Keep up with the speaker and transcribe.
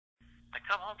I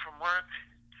come home from work,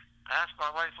 I ask my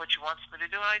wife what she wants me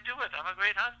to do, and I do it. I'm a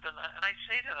great husband. And I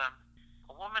say to them,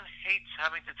 a woman hates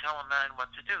having to tell a man what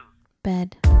to do.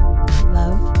 Bed.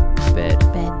 Love. Bed.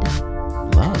 Bed.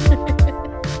 Love.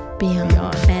 Beyond.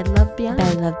 Beyond. Bed, love, beyond.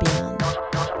 Bed, love, beyond.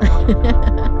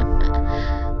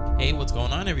 Hey, what's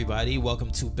going on, everybody?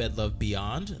 Welcome to Bed Love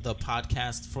Beyond, the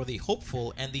podcast for the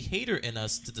hopeful and the hater in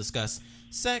us to discuss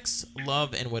sex,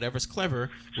 love, and whatever's clever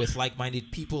with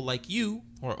like-minded people like you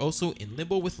who are also in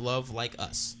limbo with love like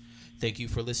us. Thank you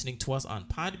for listening to us on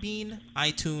Podbean,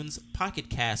 iTunes, Pocket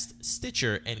Cast,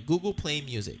 Stitcher, and Google Play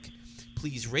Music.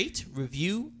 Please rate,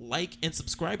 review, like, and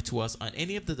subscribe to us on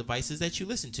any of the devices that you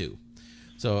listen to.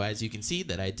 So as you can see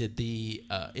that I did the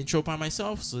intro by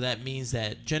myself, so that means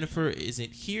that Jennifer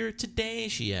isn't here today.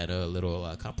 She had a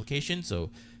little complication,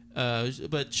 so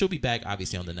but she'll be back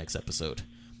obviously on the next episode.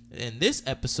 And this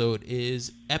episode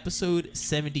is episode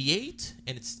 78,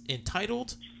 and it's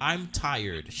entitled, I'm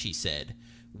Tired, She Said.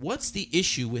 What's the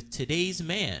issue with today's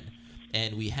man?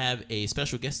 And we have a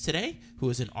special guest today who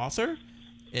is an author,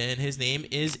 and his name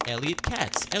is Elliott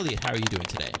Katz. Elliott, how are you doing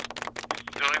today?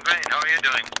 Doing great. How are you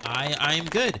doing? I am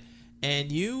good.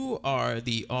 And you are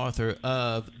the author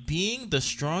of Being the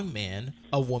Strong Man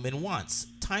a Woman Wants,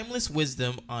 Timeless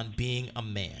Wisdom on Being a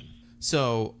Man.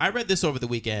 So I read this over the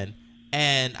weekend,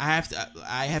 and I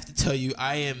have to tell you,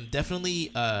 I am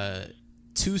definitely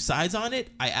two sides on it.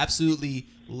 I absolutely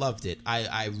loved it.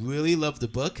 I really loved the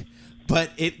book,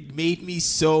 but it made me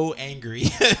so angry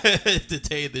to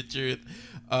tell you the truth.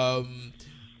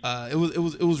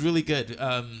 It was really good.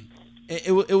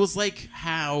 It was like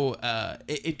how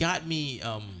it got me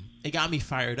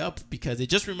fired up, because it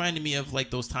just reminded me of like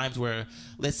those times where,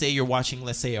 let's say you're watching,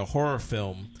 let's say, a horror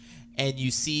film, and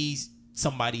you see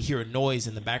somebody hear a noise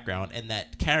in the background, and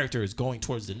that character is going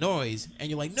towards the noise, and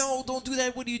you're like, no, don't do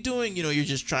that, what are you doing? You know,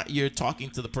 you're talking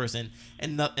to the person,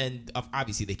 and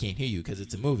obviously they can't hear you because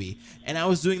it's a movie. And I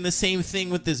was doing the same thing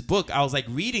with this book. I was like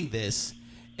reading this,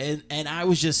 and I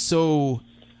was just so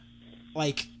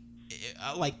like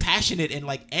passionate and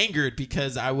like angered,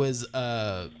 because I was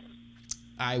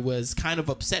kind of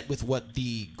upset with what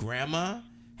the grandma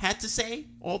had to say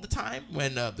all the time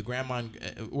when the grandma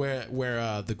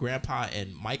where the grandpa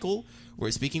and Michael were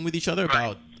speaking with each other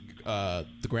about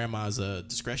the grandma's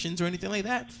discretions or anything like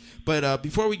that. But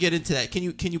before we get into that, can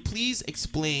you please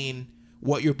explain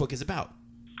what your book is about?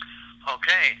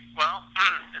 Okay. Well,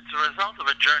 it's a result of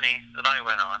a journey that I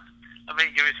went on. Let me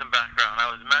give you some background. I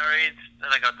was married, then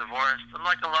I got divorced, and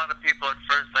like a lot of people at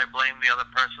first, I blamed the other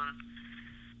person.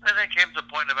 Then I came to the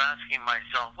point of asking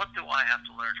myself, what do I have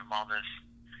to learn from all this?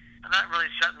 And that really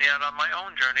set me out on my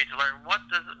own journey to learn, what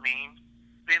does it mean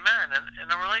to be a man in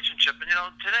a relationship? And, you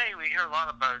know, today we hear a lot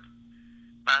about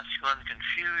masculine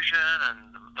confusion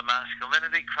and the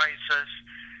masculinity crisis.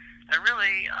 And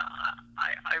really,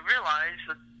 I realized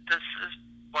that this is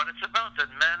what it's about, that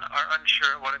men are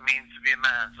unsure what it means to be a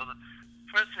man. So the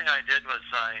first thing I did was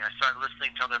I started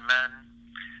listening to other men,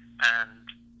 and,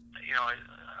 you know,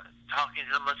 talking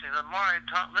to them, listening to them. The more I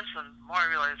listened, the more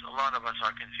I realized a lot of us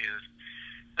are confused.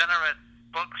 Then I read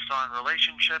books on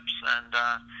relationships, and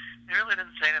they really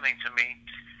didn't say anything to me.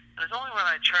 And it's only when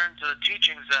I turned to the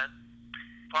teachings that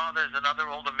fathers and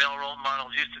other older male role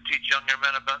models used to teach younger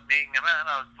men about being a man,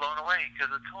 I was blown away,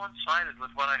 because it coincided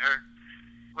with what I heard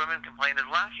women complain is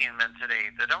lacking in men today.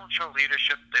 They don't show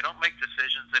leadership, they don't make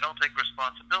decisions, they don't take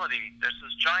responsibility. There's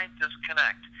this giant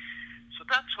disconnect. So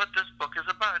that's what this book is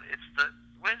about. It's the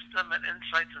wisdom and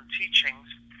insights and teachings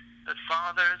that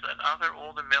fathers and other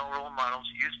older male role models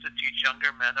used to teach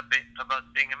younger men about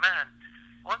being a man.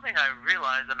 One thing I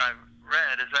realized and I've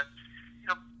read is that, you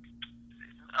know,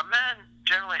 a man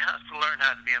generally has to learn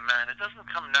how to be a man. It doesn't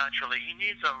come naturally. He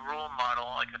needs a role model,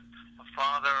 like a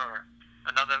father or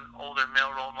another older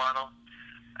male role model.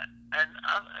 And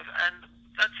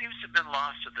that seems to have been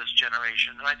lost to this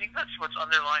generation. And I think that's what's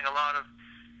underlying a lot of,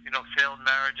 you know, failed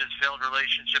marriages, failed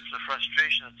relationships, the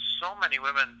frustration that so many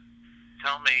women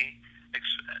tell me,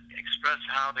 express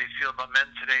how they feel about men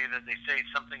today, that they say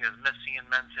something is missing in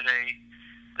men today.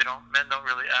 Men don't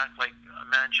really act like a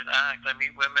man should act. I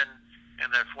meet women in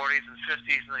their 40s and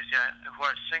 50s, and they say, who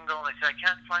are single, and they say, I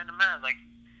can't find a man. Like,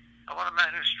 I want a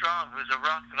man who's strong, who's a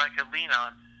rock that I can lean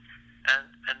on.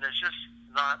 And there's just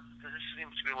not, this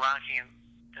seems to be lacking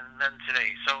in men today.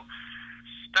 So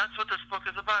that's what this book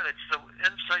is about. It's the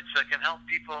insights that can help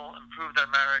people improve their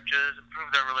marriages, improve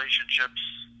their relationships,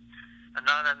 and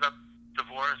not end up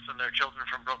divorced and their children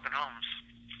from broken homes.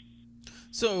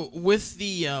 So with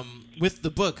the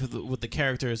book, with the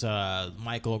characters,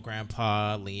 Michael,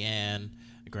 Grandpa, Leanne,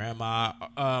 Grandma,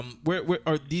 where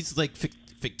are these like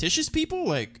fictitious people?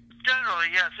 Like, Generally,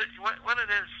 yes. What it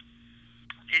is,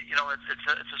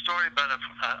 it's a story about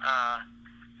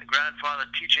a grandfather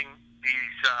teaching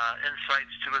these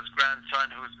insights to his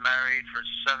grandson who's married for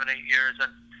 7-8 years,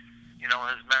 and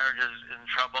his marriage is in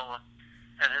trouble.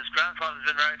 And his grandfather's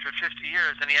been married for 50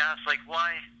 years, and he asks,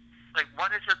 why?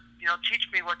 What is it? Teach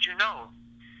me what you know.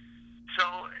 So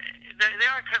they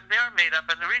are made up,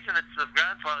 and the reason it's the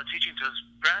grandfather teaching to his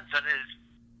grandson is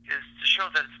to show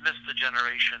that it's missed a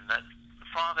generation. That the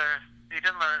father, he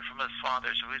didn't learn from his father,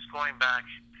 so he's going back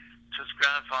to his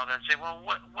grandfather and saying, well,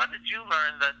 what did you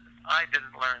learn that I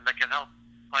didn't learn that can help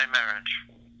my marriage?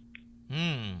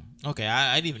 Okay,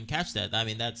 I didn't even catch that. I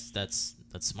mean, that's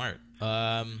smart.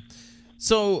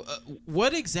 So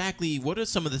what are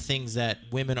some of the things that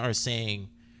women are saying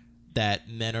that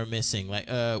men are missing?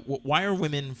 Why are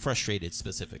women frustrated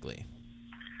specifically?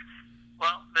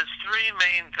 Well, there's three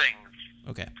main things.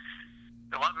 Okay.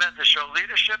 They want men to show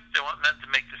leadership, they want men to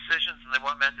make decisions, and they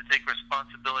want men to take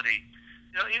responsibility.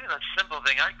 Even a simple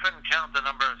thing, I couldn't count the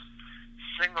number of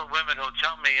single women who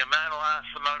tell me a man will ask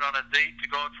them out on a date to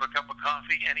go out for a cup of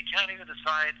coffee, and he can't even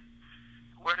decide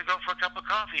where to go for a cup of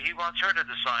coffee. He wants her to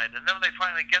decide. And then when they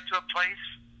finally get to a place,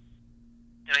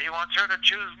 he wants her to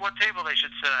choose what table they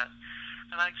should sit at.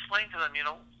 And I explain to them,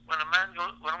 when a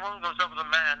woman goes out with a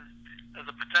man as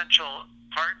a potential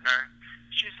partner,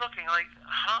 she's looking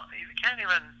how you can't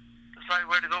even decide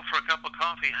where to go for a cup of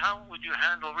coffee. How would you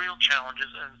handle real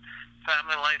challenges in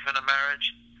family life and a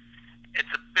marriage? It's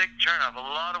a big turnoff. A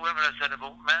lot of women have said if a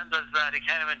man does that, he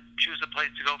can't even choose a place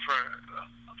to go for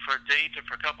a date or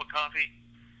for a cup of coffee.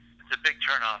 It's a big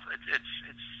turnoff. It's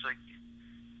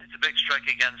a big strike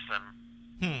against them.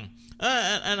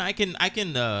 And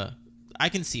I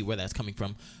can see where that's coming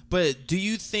from. But do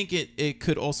you think it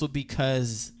could also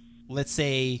because, let's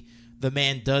say, the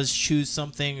man does choose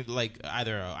something like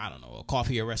either a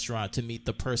coffee or restaurant to meet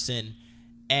the person,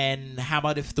 and how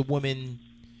about if the woman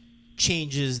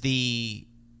changes the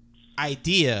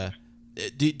idea?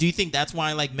 Do you think that's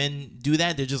why men do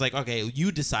that? They're just okay,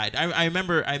 you decide. I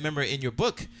remember in your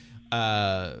book,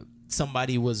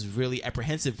 somebody was really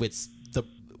apprehensive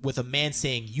with a man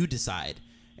saying you decide,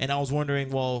 and I was wondering,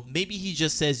 well, maybe he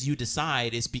just says you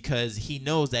decide is because he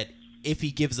knows that if he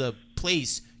gives a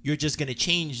place, you're just going to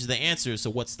change the answer. So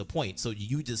what's the point? So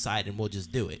you decide, and we'll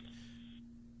just do it.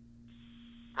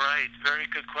 Right. Very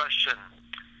good question.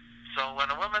 So when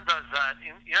a woman does that,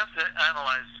 you have to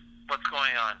analyze what's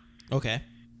going on. Okay.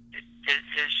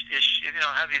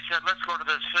 Have you said, let's go to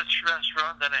this fish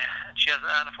restaurant, and she has an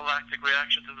anaphylactic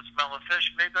reaction to the smell of fish?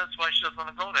 Maybe that's why she doesn't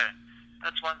want to go there.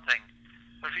 That's one thing.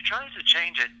 But if you try to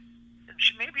change it,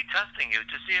 she may be testing you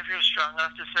to see if you're strong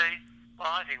enough to say, well,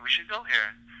 I think we should go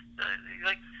here.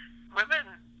 Women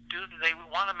they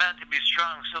want a man to be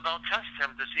strong, so they'll test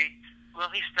him to see,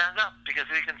 will he stand up? Because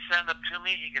if he can stand up to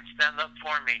me, he can stand up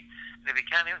for me. And if he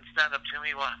can't even stand up to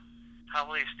me, well, how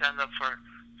will he stand up for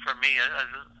me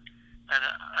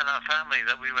and our family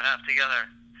that we would have together?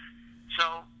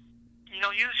 So,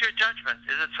 use your judgment.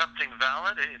 Is it something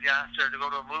valid? If you ask her to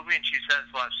go to a movie and she says,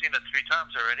 well, I've seen it 3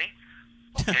 times already,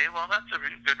 okay, well, that's a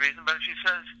good reason. But if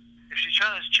she's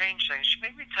trying to change things, she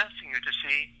may be testing you to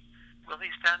see, will he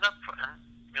stand up and,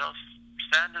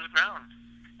 stand his ground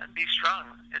and be strong?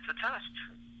 It's a test.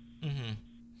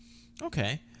 Mm-hmm.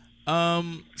 Okay.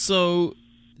 So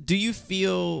do you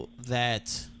feel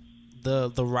that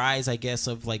the rise, I guess,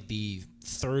 of the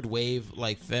third wave,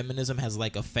 feminism has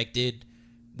affected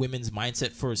women's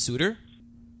mindset for a suitor?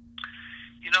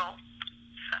 It's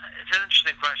an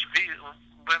interesting question.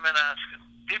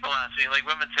 People ask me,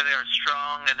 women today are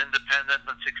strong and independent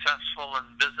and successful in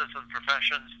business and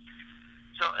professions.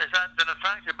 So has that been a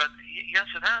factor? But yes,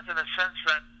 it has, in a sense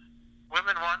that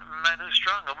women want a man who's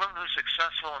strong. A woman who's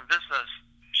successful in business,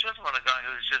 she doesn't want a guy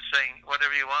who's just saying,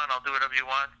 whatever you want, I'll do whatever you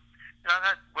want. I've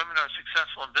had women who are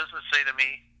successful in business say to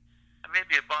me, I may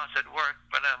be a boss at work,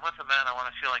 but with a man, I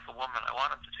want to feel like a woman. I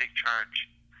want him to take charge.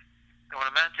 And when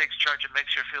a man takes charge, it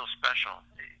makes her feel special.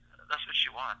 That's what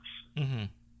she wants. Mm-hmm.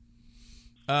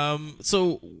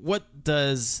 So what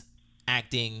does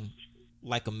acting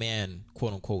like a man,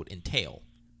 quote unquote, entail?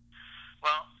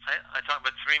 Well, I talk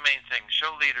about 3 main things.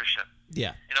 Show leadership.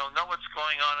 Yeah. Know what's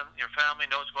going on in your family,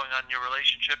 know what's going on in your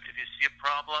relationship. If you see a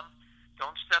problem,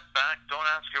 don't step back. Don't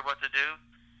ask her what to do.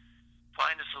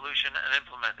 Find a solution and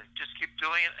implement it. Just keep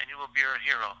doing it, and you will be your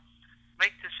hero.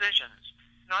 Make decisions.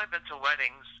 I've been to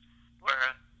weddings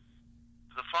where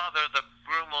the father, the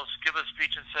groom, will give a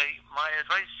speech and say, my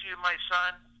advice to you, my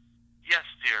son, yes,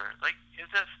 dear.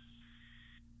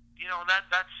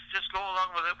 That's just go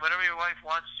along with it. Whatever your wife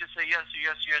wants, just say yes,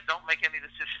 yes, yes. Don't make any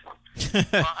decisions.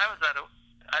 Well,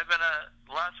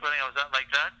 the last wedding I was at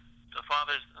like that. the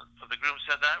fathers of the groom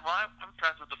said that. Well, I'm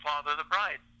friends with the father of the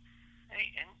bride, and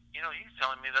he's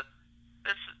telling me that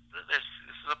this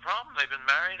is a problem. They've been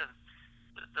married, and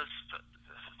the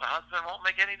husband won't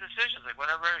make any decisions. Like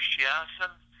whenever she asks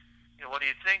him, what do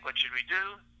you think? What should we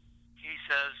do? He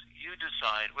says, you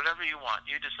decide. Whatever you want,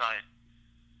 you decide.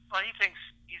 Well, he thinks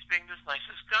he's being this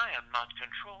nicest guy. I'm not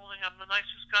controlling. I'm the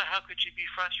nicest guy. How could she be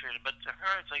frustrated? But to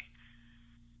her, it's like,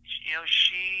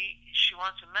 she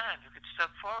wants a man who could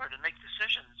step forward and make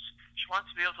decisions. She wants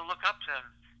to be able to look up to him.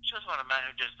 She doesn't want a man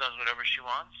who just does whatever she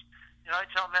wants. I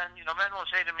tell men, men will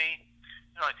say to me,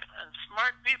 and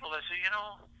smart people, they say,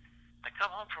 I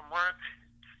come home from work,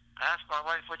 I ask my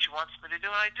wife what she wants me to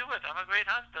do, and I do it. I'm a great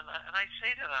husband. And I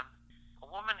say to them, a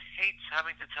woman hates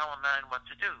having to tell a man what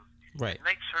to do. Right. It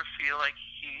makes her feel like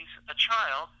he's a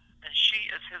child and she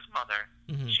is his mother.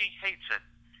 Mm-hmm. She hates it.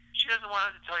 She doesn't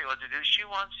want her to tell you what to do. She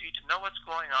wants you to know what's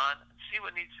going on, see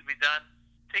what needs to be done,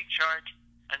 take charge,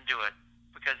 and do it.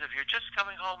 Because if you're just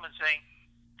coming home and saying,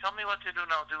 tell me what to do and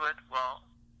I'll do it, well,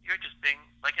 you're just being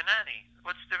like a nanny.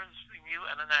 What's the difference between you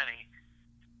and a nanny?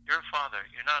 You're a father.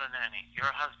 You're not a nanny.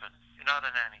 You're a husband. You're not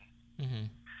a nanny. Mm-hmm.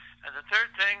 And the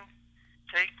third thing,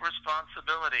 take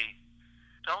responsibility.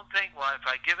 Don't think, well, if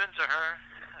I give in to her,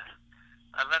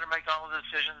 I let her make all the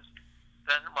decisions,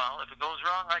 then, well, if it goes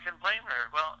wrong, I can blame her.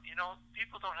 Well,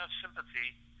 people don't have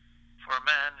sympathy for a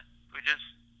man who just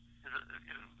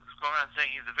is going around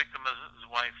saying he's the victim of his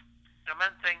wife. Men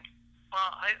think,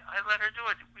 well, I let her do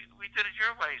it. We did it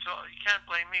your way, so you can't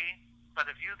blame me. But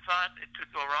if you thought it could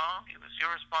go wrong, it was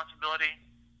your responsibility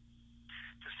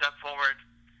to step forward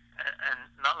and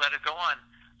not let it go on.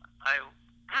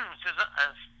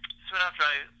 Soon after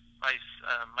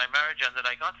my marriage ended,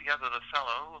 I got together with a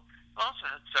fellow who also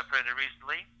had separated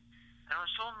recently, and it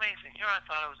was so amazing. Here I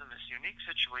thought I was in this unique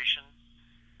situation,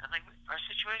 and our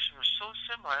situation was so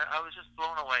similar, I was just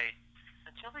blown away.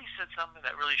 Until he said something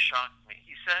that really shocked me.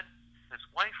 He said his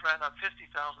wife ran up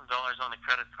 $50,000 on the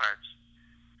credit cards.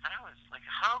 And I was like,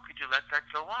 how could you let that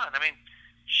go on? I mean,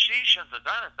 she shouldn't have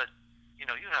done it, but,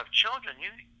 you have children.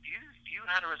 You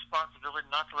had a responsibility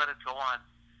not to let it go on.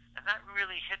 And that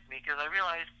really hit me because I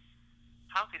realized,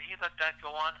 how could he let that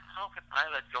go on? How could I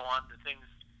let go on the things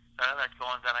that I let go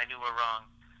on that I knew were wrong?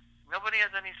 Nobody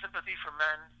has any sympathy for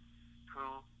men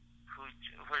who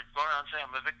are going around saying,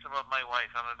 I'm a victim of my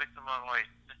wife. I'm a victim of my wife.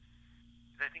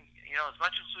 I think, as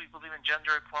much as we believe in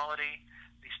gender equality,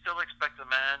 we still expect a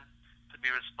man to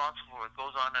be responsible for what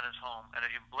goes on in his home. And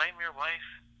if you blame your wife,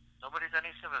 nobody's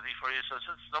any sympathy for you. So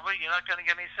since you're not going to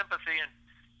get any sympathy, and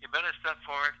you better step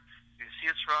forward. If you see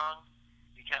it's wrong,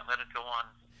 you can't let it go on.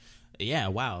 Yeah,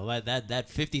 wow. That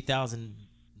 $50,000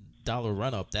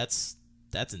 run up, that's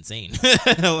insane.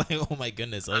 Like, oh my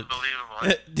goodness.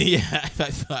 Unbelievable. Yeah,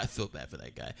 I feel bad for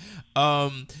that guy.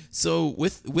 So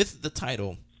with the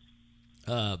title,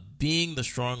 being the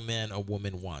strong man a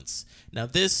woman wants. Now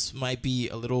this might be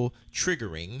a little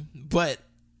triggering, but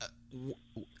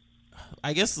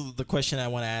I guess the question I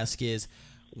want to ask is,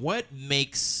 what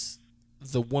makes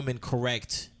the woman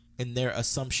correct in their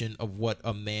assumption of what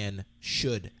a man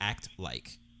should act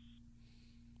like?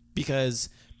 Because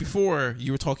before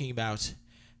you were talking about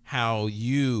how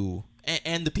you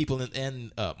and the people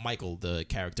and Michael, the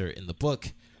character in the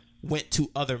book, went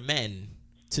to other men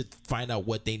to find out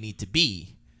what they need to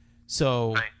be.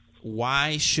 So right.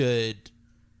 Why should,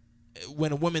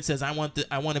 when a woman says, I want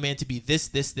a man to be this,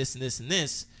 this, this, and this, and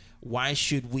this, why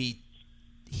should we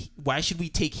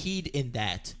take heed in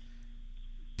that?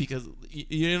 Because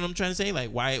you know what I'm trying to say? Like,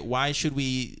 why should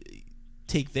we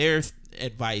take their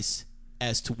advice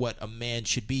as to what a man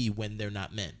should be when they're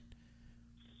not men?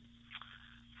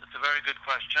 That's a very good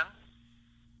question.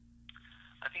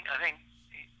 I think a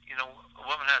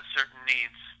woman has certain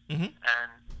needs, mm-hmm. and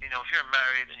if you're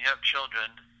married and you have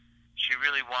children, she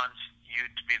really wants you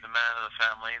to be the man of the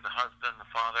family, the husband, the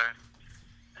father.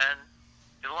 And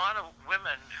a lot of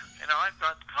women, I've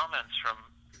got comments from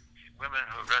women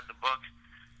who read the book.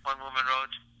 One woman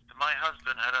wrote, my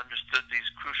husband had understood these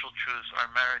crucial truths, our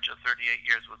marriage of 38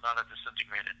 years would not have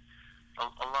disintegrated.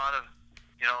 A lot of,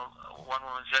 one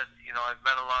woman said, I've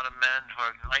met a lot of men who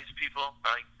are nice people,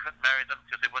 but I couldn't marry them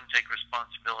because they wouldn't take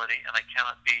responsibility, and I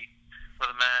cannot be with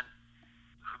a man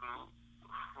who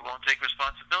won't take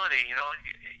responsibility.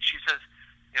 She says,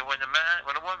 when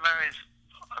a woman marries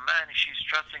a man, she's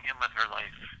trusting him with her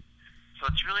life. So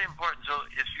it's really important. So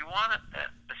if you want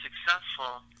a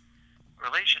successful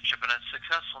relationship and a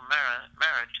successful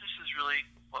marriage, this is really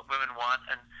what women want.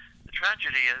 And the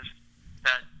tragedy is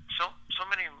that so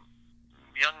many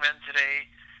young men today,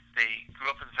 they grew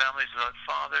up in families without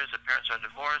fathers. Their parents are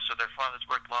divorced, or their fathers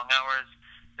worked long hours.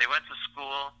 They went to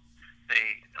school.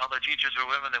 all their teachers were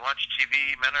women. They watched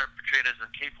TV. Men are portrayed as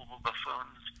incapable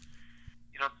buffoons.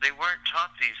 They weren't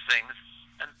taught these things.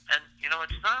 And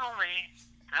it's not only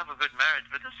to have a good marriage,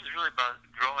 but this is really about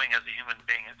growing as a human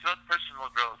being. It's about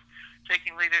personal growth,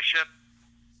 taking leadership,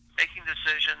 making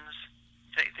decisions,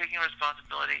 taking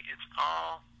responsibility. It's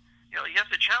all, you have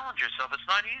to challenge yourself. It's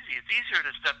not easy. It's easier to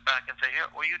step back and say, here,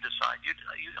 well, you decide.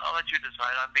 I'll let you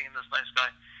decide. I'm being this nice guy.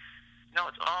 No,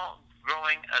 it's all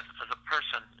growing as a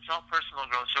person. It's all personal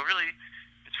growth. So really,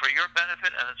 it's for your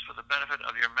benefit, and it's for the benefit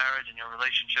of your marriage and your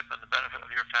relationship and the benefit of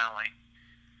your family.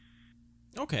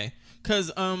 Okay, because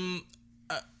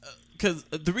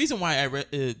the reason why I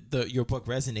read your book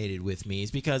resonated with me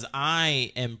is because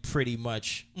I am pretty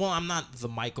much, well, I'm not the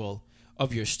Michael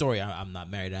of your story. I'm not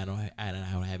married. I don't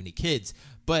have any kids,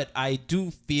 but I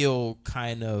do feel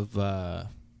kind of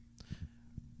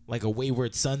like a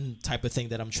wayward son type of thing,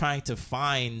 that I'm trying to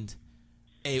find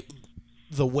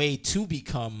the way to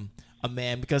become a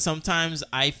man, because sometimes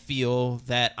I feel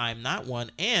that I'm not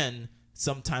one, and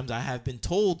sometimes I have been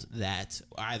told that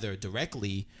either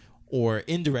directly or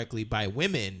indirectly by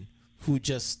women who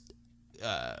just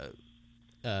act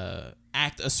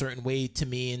a certain way to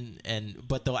me,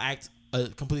 but they'll act a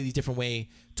completely different way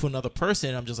to another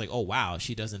person. I'm just like, oh wow,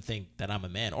 she doesn't think that I'm a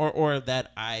man, or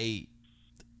that I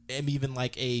am even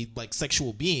like a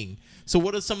sexual being. So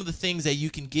what are some of the things that you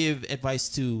can give advice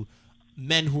to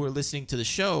men who are listening to the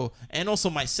show, and also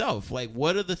myself? Like,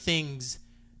 what are the things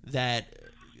that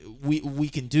we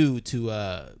can do to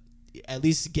at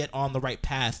least get on the right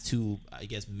path to, I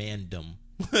guess, mandom?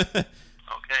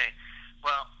 Okay.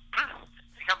 Well,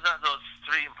 it comes down to those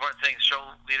three important things: show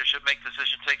leadership, make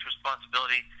decisions, take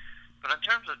responsibility. But in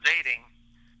terms of dating,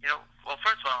 well,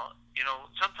 first of all,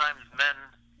 sometimes men,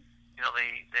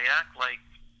 they act like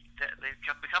they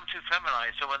become too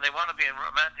feminized. So when they want to be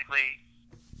romantically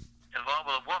involved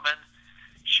with a woman,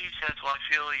 she says, "Well, I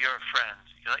feel you're a friend."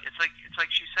 It's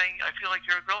like she's saying, "I feel like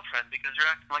you're a girlfriend because you're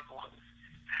acting like a woman."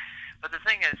 But the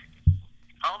thing is,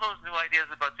 all those new ideas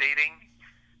about dating,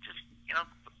 just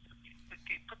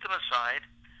put them aside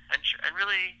and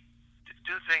really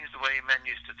do things the way men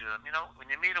used to do them. When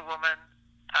you meet a woman,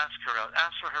 ask her out,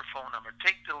 ask for her phone number,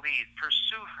 take the lead,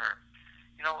 pursue her.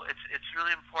 It's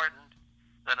really important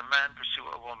that a man pursue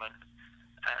a woman.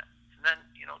 And then,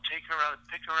 take her out,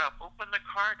 pick her up, open the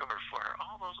car door for her.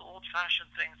 All those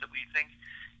old-fashioned things that we think,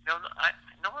 no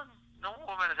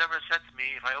woman has ever said to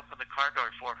me, if I open the car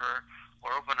door for her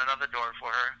or open another door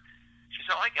for her, she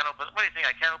said, "Oh, I can't open. What do you think?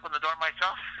 I can't open the door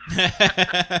myself?"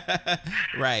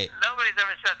 Right. Nobody's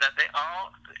ever said that. They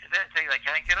think I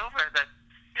can't get over it. That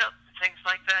things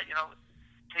like that.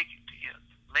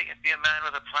 Make it be a man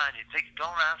with a plan.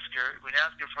 Don't ask her when you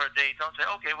ask her for a date. Don't say,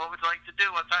 "Okay, what would you like to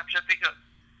do? What time should we go?"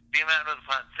 Be a man with a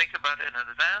plan. Think about it in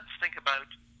advance. Think about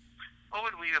what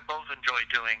would we both enjoy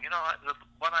doing.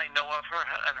 What I know of her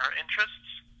and her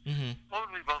interests. Mm-hmm. What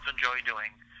would we both enjoy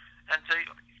doing? And say,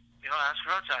 ask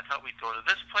her out. I thought we'd go to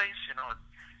this place.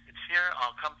 It's here.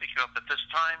 I'll come pick you up at this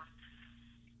time.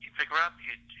 You pick her up.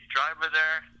 You drive her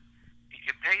there. You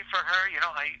can pay for her.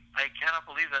 I cannot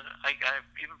believe that I've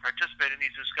even participated in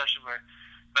these discussions where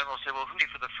men will say, "Well, who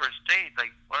paid for the first date?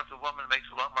 Like, what if the woman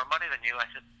makes a lot more money than you?" I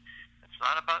said, "It's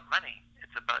not about money.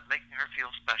 It's about making her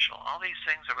feel special. All these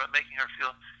things are about making her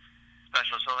feel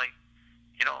special." So,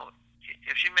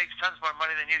 if she makes tons more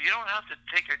money than you don't have to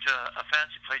take her to a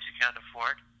fancy place you can't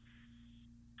afford.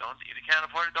 If you can't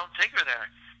afford it, don't take her there,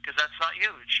 because that's not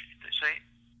you. Say,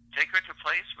 take her to a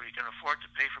place where you can afford to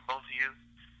pay for both of you.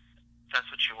 That's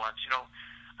what she wants.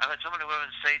 I've had so many women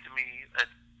say to me that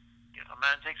a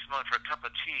man takes them out for a cup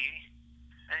of tea,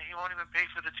 and he won't even pay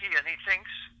for the tea, and he thinks,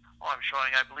 "Oh, I'm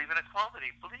showing I believe in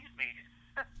equality." Believe me,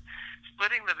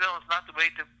 splitting the bill is not the way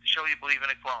to show you believe in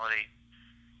equality.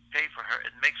 Pay for her.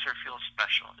 It makes her feel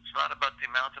special. It's not about the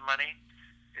amount of money.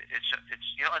 It's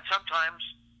and sometimes,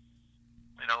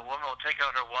 a woman will take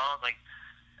out her wallet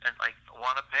and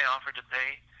want to pay, offer to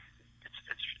pay.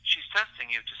 She's testing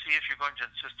you to see if you're going to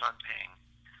insist on paying.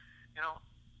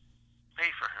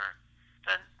 Pay for her.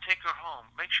 Then take her home.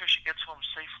 Make sure she gets home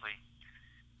safely.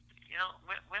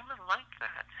 Women like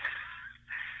that.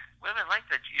 Women like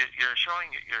that. You're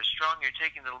showing you're strong. You're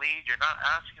taking the lead. You're not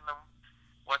asking them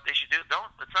what they should do.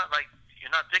 It's not like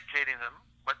you're not dictating them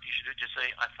what you should do. Just say,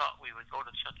 "I thought we would go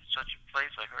to such and such a place.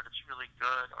 I heard it's really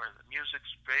good, or the music's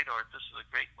great, or this is a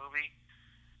great movie."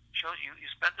 Show you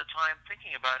spent the time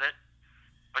thinking about it,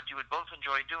 but you would both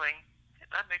enjoy doing.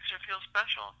 That makes her feel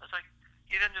special. It's like,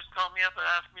 you didn't just call me up and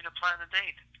ask me to plan a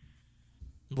date.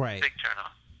 Right. Big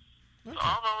turnoff. Okay. So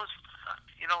all those,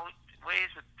 ways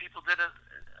that people did it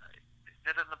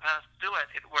in the past, do it.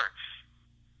 It works.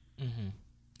 Mm-hmm.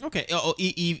 Okay.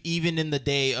 Even in the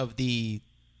day of the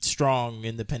strong,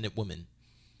 independent woman.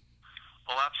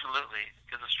 Oh, absolutely.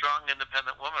 Because a strong,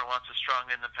 independent woman wants a strong,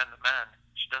 independent man.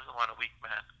 She doesn't want a weak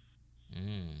man.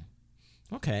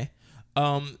 Okay.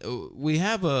 We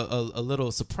have a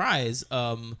little surprise.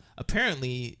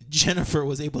 Apparently, Jennifer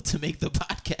was able to make the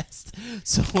podcast.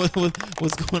 So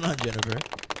what's going on, Jennifer?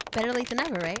 Better late than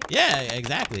never, right? Yeah,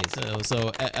 exactly.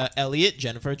 So Elliott,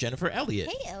 Jennifer, Elliott.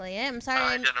 Hey, Elliott. I'm sorry.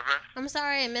 Hi, Jennifer. I'm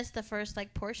sorry I missed the first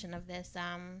portion of this.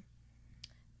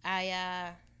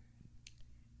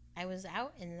 I was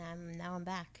out and now I'm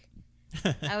back.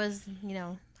 I was,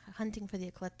 hunting for the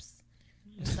eclipse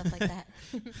and stuff like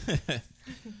that.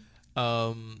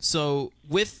 So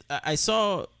I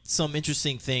saw some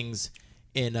interesting things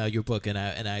in your book, and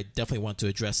I definitely want to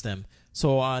address them.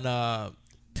 So on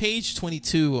page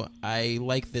 22, I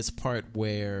like this part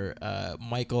where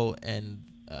Michael and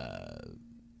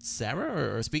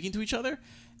Sarah are speaking to each other,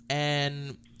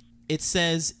 and it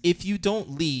says, "If you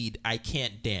don't lead, I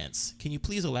can't dance." Can you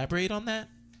please elaborate on that?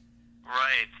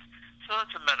 Right. So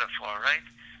it's a metaphor, right?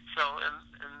 So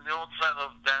in the old style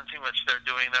of dancing, which they're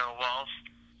doing their waltz,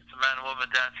 it's a man and woman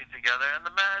dancing together, and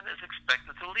the man is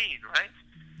expected to lead, right?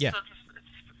 Yeah. So it's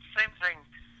the same thing.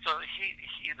 So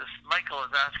this Michael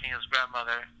is asking his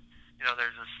grandmother,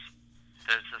 there's this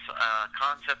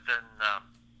concept in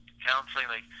counseling,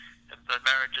 like the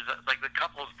marriage is like the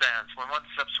couples dance. When one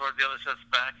steps forward, the other steps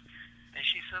back. And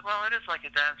she said, well, it is like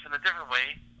a dance in a different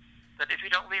way, that if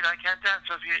you don't lead, I can't dance.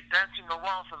 So if you're dancing a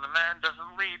waltz and the man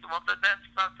doesn't lead, well, then that's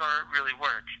not going to really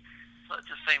work. So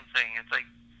it's the same thing. It's like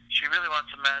she really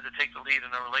wants a man to take the lead in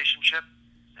a relationship,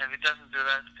 and if he doesn't do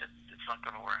that, it's not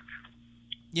going to work.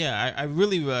 Yeah, I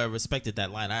really respected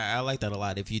that line. I like that a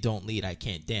lot. If you don't lead, I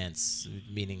can't dance.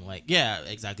 Meaning, like, yeah,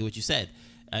 exactly what you said.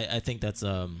 I think that's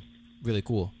really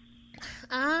cool.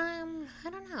 I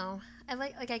don't know.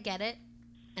 I get it.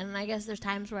 And I guess there's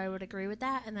times where I would agree with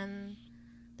that, and then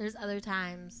there's other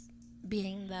times,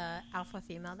 being the alpha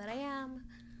female that I am,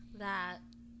 that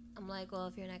I'm like, well,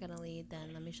 if you're not going to lead,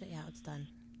 then let me show you how it's done.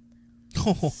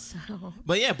 So.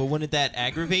 But wouldn't that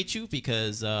aggravate you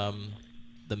because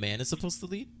the man is supposed to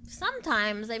lead?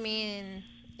 Sometimes,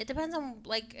 it depends on,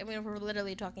 if we're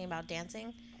literally talking about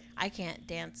dancing, I can't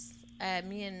dance.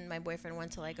 Me and my boyfriend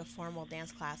went to, a formal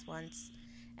dance class once,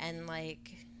 and,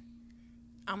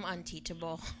 I'm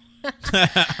unteachable.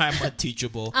 I'm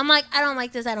unteachable. I'm like, I don't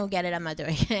like this. I don't get it. I'm not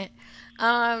doing it.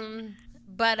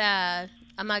 But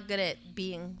I'm not good at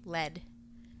being led.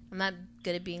 I'm not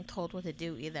good at being told what to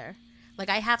do either.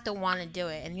 I have to want to do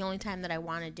it. And the only time that I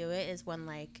want to do it is when,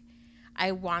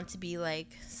 I want to be,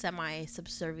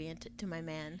 semi-subservient to my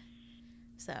man.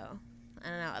 So, I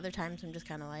don't know. Other times I'm just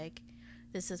kind of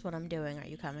this is what I'm doing. Are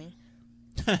you coming?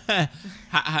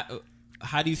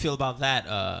 How do you feel about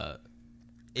that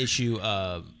issue,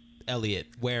 Elliott,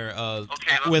 where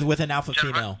with an alpha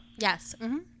Jennifer? female? Yes.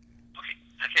 Mm-hmm.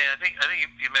 Okay. I think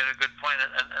you made a good point,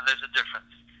 and there's a difference.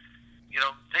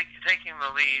 Taking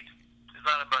the lead is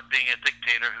not about being a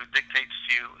dictator who dictates to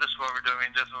you, this is what we're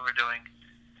doing, this is what we're doing.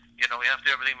 We have to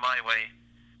do everything my way.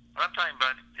 What I'm talking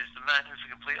about is the man who's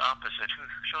the complete opposite, who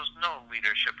shows no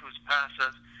leadership, who's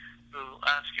passive, who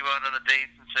asks you out on a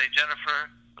date and say, Jennifer,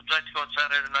 would you like to go on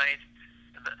Saturday night?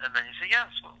 And then you say, yes.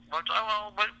 Well,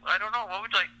 I don't know. What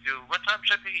would you like to do? What time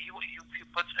should I be? He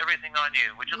puts everything on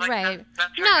you. Would you like right.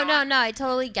 that No. I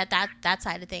totally get that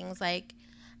side of things.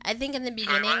 I think in the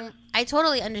beginning, I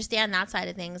totally understand that side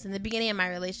of things. In the beginning of my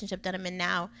relationship that I'm in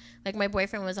now, my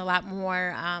boyfriend was a lot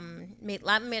more, made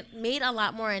a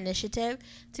lot more initiative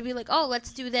to be like, oh,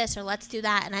 let's do this or let's do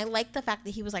that. And I like the fact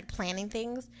that he was planning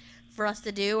things for us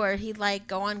to do, or he'd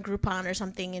go on Groupon or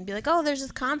something and be like, oh, there's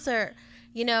this concert,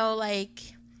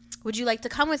 would you like to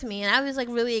come with me? And I was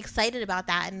really excited about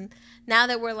that. And now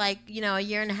that we're a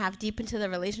year and a half deep into the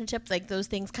relationship, those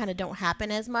things kind of don't happen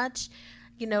as much.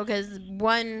 Because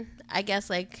one, I guess,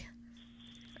 we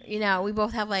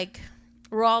both have,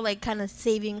 we're all, kind of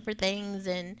saving for things,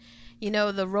 and,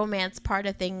 the romance part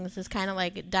of things is kind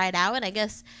of, died out, and I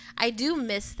guess I do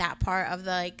miss that part of,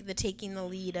 the taking the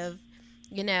lead of,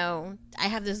 I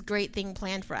have this great thing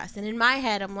planned for us, and in my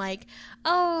head, I'm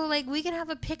we can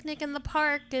have a picnic in the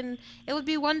park, and it would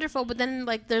be wonderful, but then,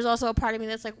 there's also a part of me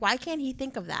that's why can't he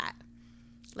think of that?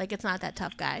 It's not that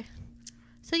tough guy.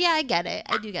 So, yeah, I get it.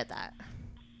 I do get that.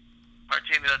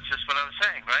 Martini, that's just what I was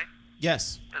saying, right?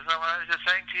 Yes. Isn't that what I was just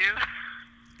saying to you?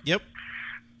 Yep.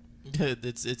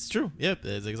 It's true. Yep,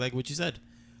 it's exactly what you said.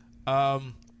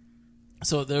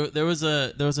 So there was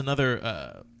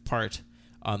another part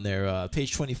on there,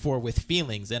 page 24 with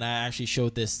feelings, and I actually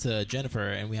showed this to Jennifer,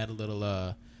 and we had a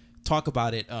little talk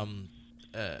about it a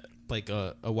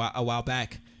while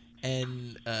back.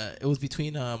 and it was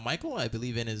between Michael, I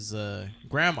believe, and his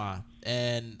grandma.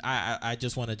 And I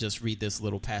just want to just read this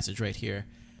little passage right here.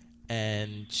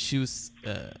 And she was,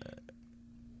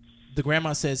 the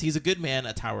grandma says, "He's a good man,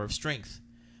 a tower of strength."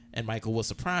 And Michael was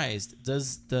surprised.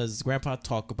 Does Grandpa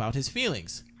talk about his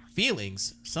feelings?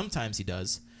 Feelings? Sometimes he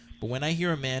does. But when I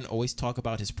hear a man always talk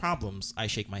about his problems, I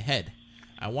shake my head.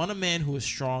 I want a man who is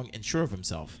strong and sure of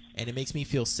himself, and it makes me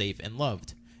feel safe and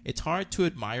loved. It's hard to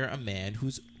admire a man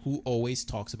who always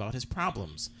talks about his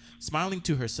problems. Smiling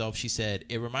to herself, she said,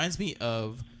 "It reminds me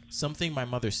of something my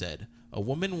mother said. A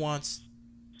woman wants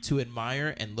to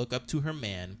admire and look up to her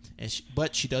man,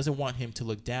 but she doesn't want him to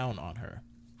look down on her."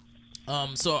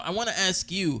 So I want to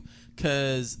ask you,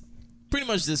 because pretty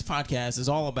much this podcast is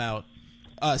all about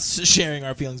us sharing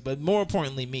our feelings, but more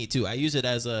importantly, me too. I use it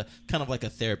as a kind of like a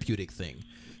therapeutic thing.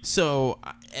 So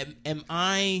am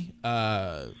I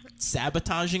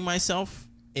sabotaging myself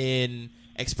in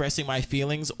expressing my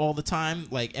feelings all the time?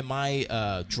 Like, am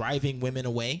I driving women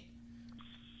away?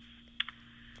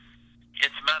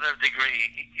 It's a matter of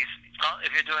degree.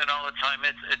 If you're doing it all the time,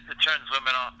 it turns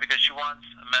women off, because she wants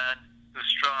a man who's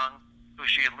strong, who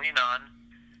she can lean on,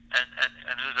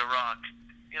 and who's a rock.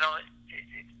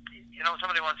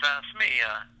 Somebody once asked me,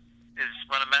 is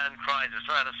when a man cries, is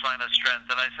that a sign of strength?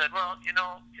 And I said, well,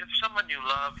 if someone you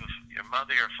love, if your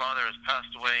mother, your father has passed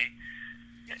away,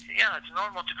 yeah, it's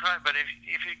normal to cry. But if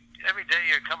you every day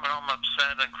you're coming home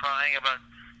upset and crying about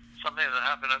something that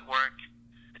happened at work,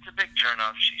 it's a big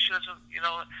turnoff. She doesn't,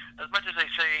 as much as they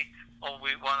say, oh,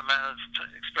 we want a man to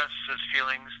express his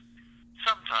feelings,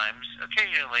 sometimes,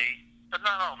 occasionally, but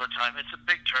not all the time, it's a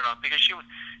big turnoff, because she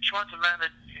wants a man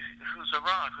who's a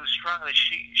rock, who's strong, that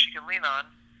she can lean on.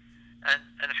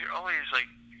 And if you're always like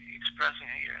expressing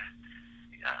you're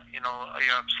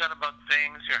upset about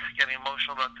things, you're getting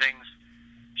emotional about things,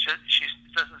 she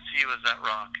doesn't see you as that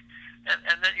rock.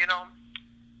 And then it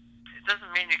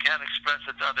doesn't mean you can't express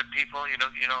it to other people. You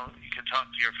can talk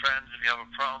to your friends if you have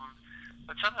a problem.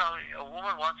 But somehow a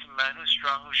woman wants a man who's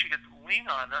strong, who she can lean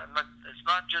on. It's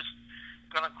not just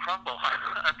going to crumble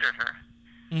under her.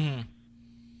 Mm-hmm.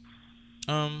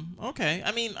 Okay.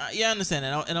 I mean, yeah, I understand.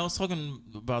 And I was talking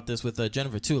about this with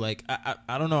Jennifer too. Like,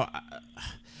 I don't know.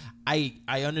 I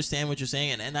understand what you're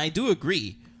saying, and I do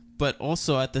agree. But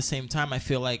also at the same time, I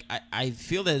feel like I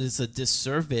feel that it's a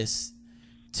disservice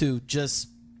to just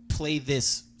play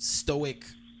this stoic,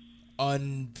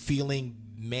 unfeeling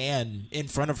man in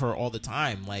front of her all the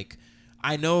time. Like,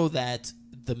 I know that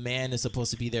the man is supposed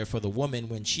to be there for the woman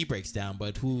when she breaks down,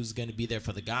 but who's going to be there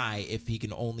for the guy if he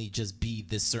can only just be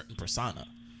this certain persona?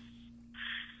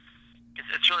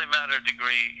 It's really a matter of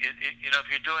degree. If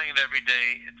you're doing it every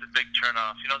day, it's a big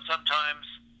turnoff. Sometimes,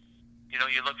 you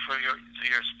look for your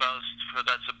spouse for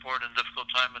that support in a difficult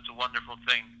time. It's a wonderful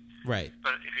thing. Right.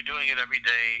 But if you're doing it every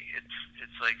day,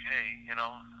 it's like, hey,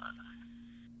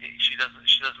 she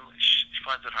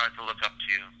finds it hard to look up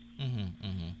to you. Mm-hmm,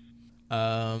 mm-hmm.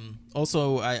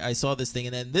 Also, I saw this thing,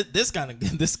 and then this kind of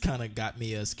got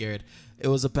me scared. It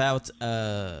was about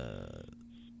the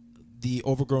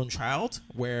overgrown child,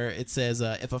 where it says,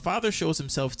 if a father shows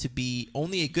himself to be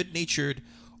only a good-natured,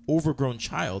 overgrown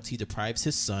child, he deprives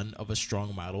his son of a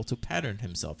strong model to pattern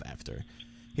himself after.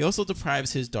 He also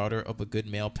deprives his daughter of a good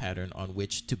male pattern on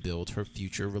which to build her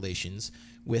future relations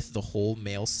with the whole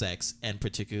male sex, and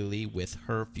particularly with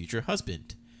her future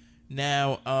husband.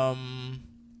 Now,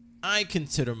 I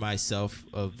consider myself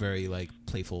a very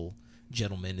playful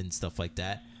gentleman and stuff like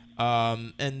that.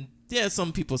 And yeah,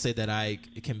 some people say that I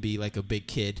can be like a big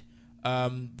kid.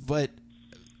 But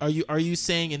are you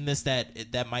saying in this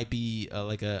that might be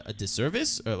like a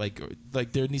disservice, or like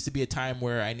there needs to be a time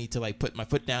where I need to put my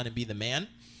foot down and be the man?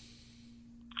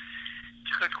 It's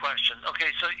a good question. Okay,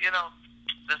 so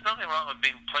there's nothing wrong with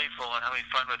being playful and having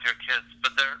fun with your kids,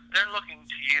 but they're looking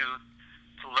to you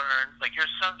to learn. Like,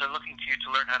 your sons are looking to you to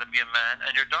learn how to be a man,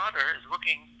 and your daughter is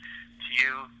looking to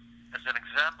you as an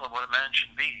example of what a man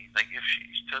should be. Like, in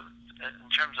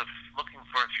terms of looking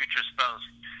for a future spouse.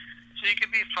 So you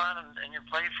can be fun and you're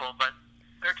playful, but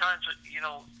there are times that,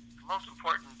 the most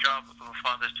important job of a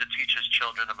father is to teach his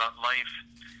children about life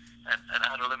and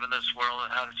how to live in this world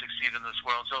and how to succeed in this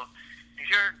world. So if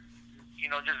you're,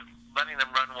 just letting them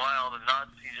run wild and not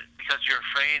because you're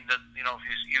afraid that,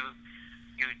 if you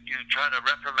try to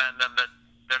reprimand them that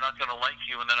they're not going to like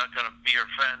you and they're not going to be your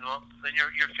friend, well, then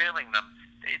you're failing them.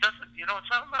 It doesn't,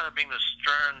 it's not a matter of being the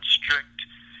stern, strict,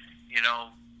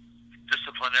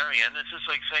 disciplinarian. It's just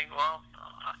like saying, well,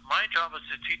 my job is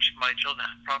to teach my children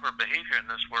proper behavior in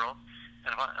this world,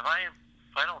 and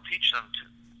if I don't teach them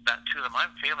that to them,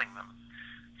 I'm failing them.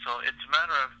 So it's a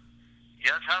matter of,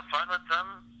 yes, have fun with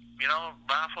them,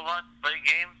 laugh a lot, play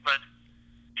games, but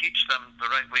teach them the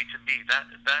right way to be. That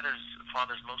is a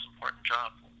father's most important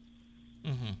job.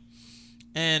 Mm-hmm.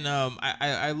 And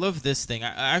I love this thing.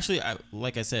 I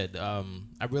like I said,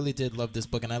 I really did love this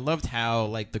book, and I loved how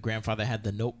like the grandfather had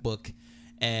the notebook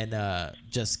and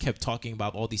just kept talking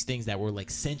about all these things that were like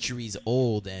centuries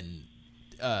old, and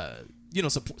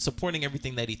supporting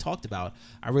everything that he talked about.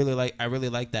 I really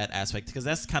like that aspect, because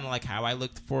that's kind of like how I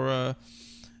looked for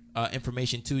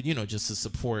information too, just to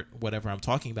support whatever I'm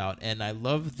talking about. And I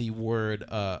love the word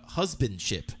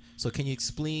husbandship. So can you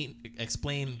explain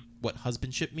what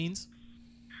husbandship means?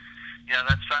 Yeah,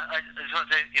 that's fine. I just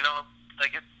want to say,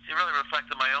 like it really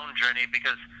reflected my own journey,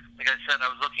 because, like I said,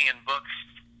 I was looking in books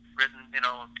written,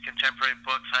 contemporary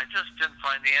books. I just didn't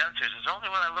find the answers. It's only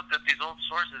when I looked at these old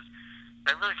sources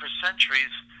that really for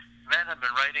centuries men have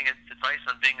been writing advice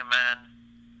on being a man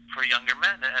for younger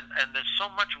men, and there's so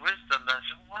much wisdom that I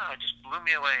said, wow, it just blew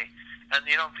me away. And,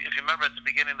 if you remember at the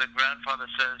beginning, the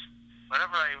grandfather says,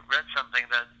 whenever I read something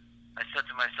that I said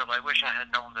to myself, I wish I had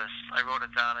known this. I wrote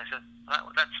it down. I said,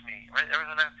 that's me, right?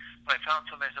 Everything when I found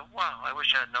something, I said, wow, I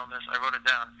wish I had known this. I wrote it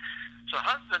down. So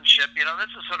husbandship,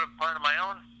 this is sort of part of my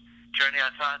own journey. I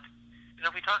thought,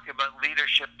 we talk about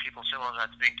leadership. People say, well,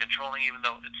 that's being controlling, even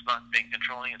though it's not being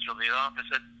controlling. It's really the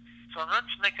opposite. So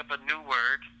let's make up a new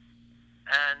word,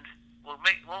 and we'll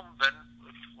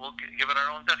give it our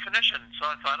own definition.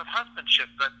 So I thought of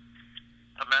husbandship, that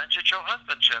a man should show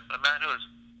husbandship. A man who is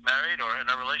married or in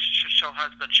a relationship show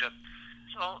husbandship.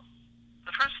 So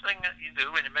the first thing that you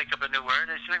do when you make up a new word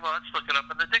is say, well, let's look it up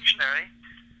in the dictionary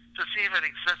to see if it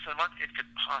exists and what it could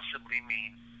possibly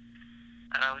mean.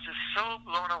 And I was just so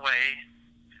blown away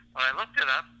when I looked it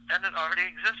up, and it already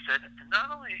existed. And not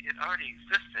only it already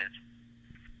existed,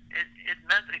 it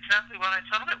meant exactly what I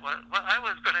thought it was, what I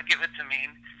was going to give it to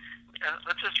mean.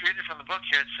 Let's just read it from the book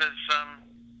here. It says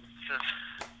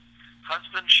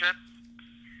husbandship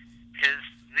is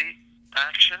the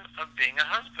action of being a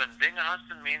husband. Being a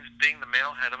husband means being the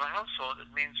male head of a household. It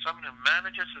means someone who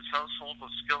manages his household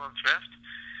with skill and thrift.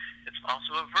 It's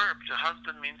also a verb. To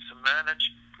husband means to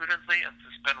manage prudently and to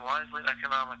spend wisely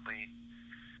economically.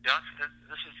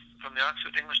 This is from the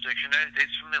Oxford English Dictionary. It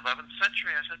dates from the 11th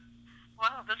century. I said,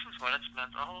 wow, this is what it's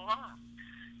meant all along.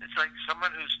 It's like someone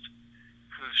who's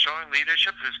showing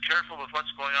leadership, who's careful with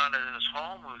what's going on in his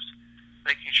home, who's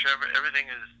making sure everything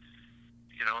is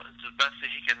it's the best that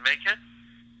he can make it.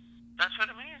 That's what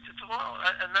it means. It's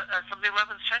from the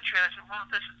 11th century. I said, wow,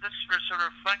 this sort of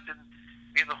reflected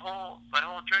me. My whole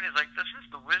journey is like, this is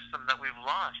the wisdom that we've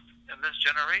lost in this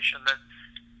generation. That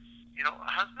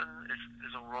a husband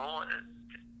is a role.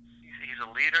 He's a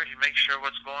leader. He makes sure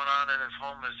what's going on in his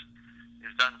home is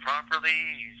done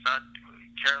properly. He's not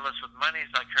careless with money.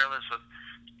 He's not careless with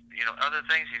other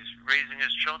things. He's raising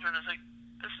his children. It's like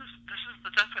this is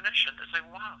the definition. It's like,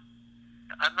 wow.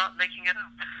 I'm not making it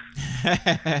up.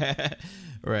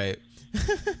 Right.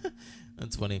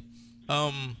 That's funny.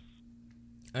 I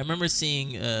remember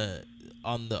seeing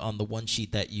on the one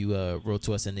sheet that you wrote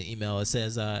to us in the email, it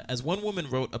says, as one woman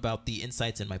wrote about the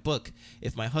insights in my book,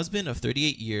 if my husband of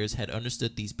 38 years had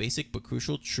understood these basic but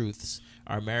crucial truths,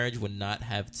 our marriage would not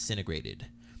have disintegrated.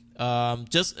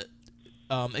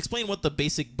 Explain what the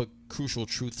basic but crucial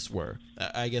truths were,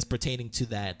 I guess, pertaining to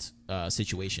that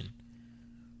situation.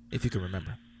 If you can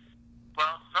remember.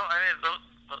 Well, no, I mean, those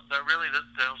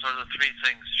are the three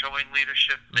things: showing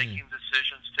leadership, making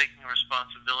decisions, taking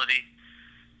responsibility.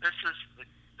 This is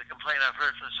the complaint I've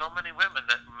heard from so many women,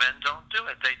 that men don't do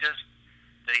it. They're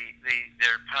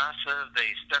passive.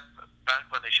 They step back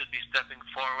when they should be stepping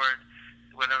forward.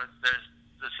 Whenever there's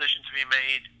decisions to be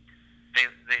made,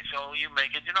 they say, "Oh, you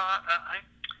make it."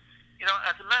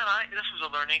 As a man, this was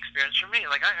a learning experience for me.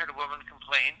 Like, I heard a woman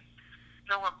complain,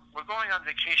 we're going on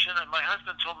vacation, and my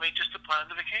husband told me just to plan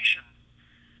the vacation.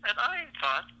 And I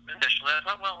thought, initially,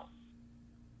 well,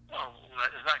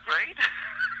 isn't that great?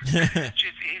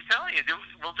 He's telling you,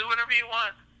 we'll do whatever you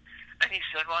want. And he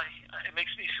said, well, it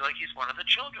makes me feel like he's one of the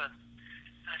children.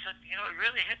 And I said, it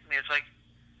really hit me. It's like,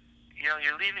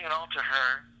 you're leaving it all to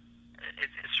her.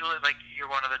 It's really like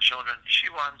you're one of the children. She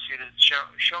wants you to show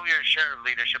your share of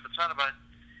leadership. It's not about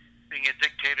being a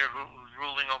dictator who's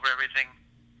ruling over everything.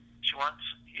 She wants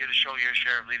you to show your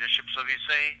share of leadership. So if you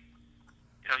say,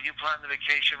 you plan the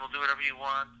vacation, we'll do whatever you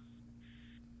want.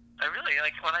 I really,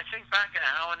 when I think back at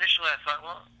how initially I thought,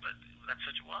 well, that's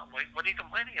such, what are you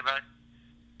complaining about?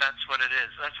 That's what it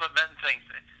is. That's what men think.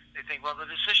 They think, well, the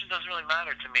decision doesn't really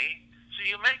matter to me, so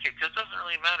you make it, because it doesn't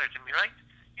really matter to me, right?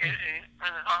 And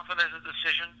often there's a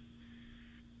decision,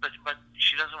 but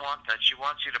she doesn't want that. She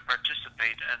wants you to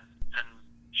participate and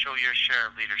show your share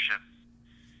of leadership.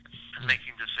 And and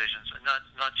making decisions, and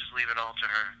not just leave it all to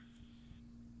her.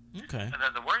 Okay. And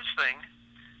then the worst thing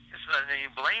is that then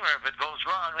you blame her if it goes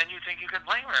wrong, then you think you can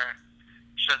blame her.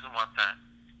 She doesn't want that.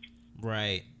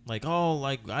 Right. Like, oh,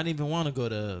 like, I didn't even want to go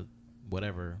to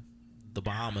whatever, the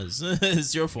Bahamas.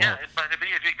 It's your fault. Yeah, but if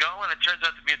you go and it turns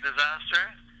out to be a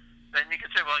disaster, then you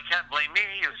can say, well, I can't blame me.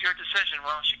 It was your decision.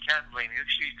 Well, she can't blame you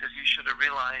because you should have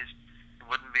realized it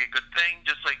wouldn't be a good thing,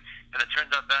 just like, and it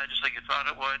turned out bad just like you thought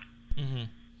it would. Mm-hmm.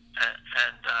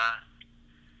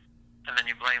 And then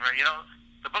you blame her. You know,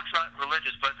 the book's not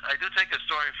religious, but I do take a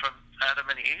story from Adam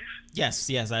and Eve. Yes,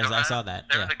 I saw that.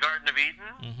 They're in the Garden of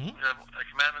Eden. Mm-hmm. A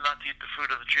commandment not to eat the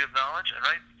fruit of the tree of knowledge, and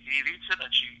right, Eve eats it,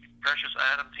 and she pressures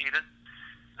Adam to eat it.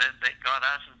 Then God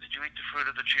asked him, "Did you eat the fruit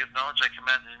of the tree of knowledge I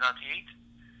commanded you not to eat?"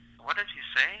 And what does he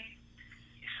say?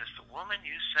 He says, "The woman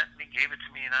you sent me gave it to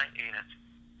me, and I ate it."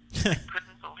 I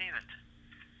couldn't believe it.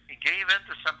 He gave in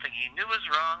to something he knew was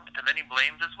wrong, and then he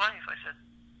blamed his wife. I said,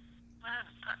 man,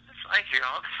 I hear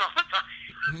all this all the time.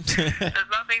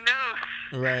 There's nothing new.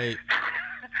 Right.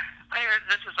 I hear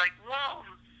this is like, whoa.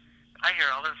 I hear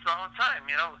all this all the time.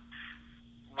 You know,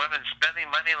 women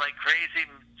spending money like crazy,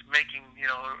 making,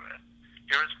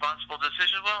 irresponsible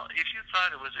decisions. Well, if you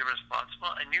thought it was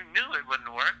irresponsible and you knew it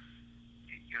wouldn't work,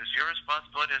 it was your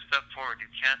responsibility to step forward.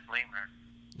 You can't blame her.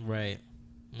 Right.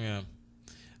 Yeah.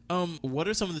 What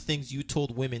are some of the things you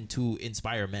told women to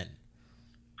inspire men?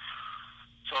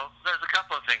 So there's a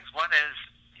couple of things. One is,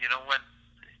 when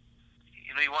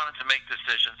you wanted to make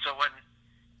decisions. So when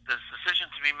there's a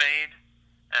decision to be made,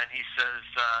 and he says,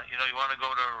 you want to go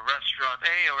to restaurant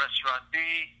A or restaurant B,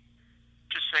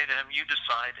 just say to him, you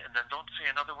decide, and then don't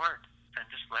say another word, and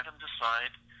just let him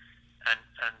decide, and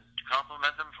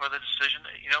compliment him for the decision.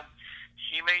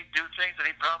 He may do things, and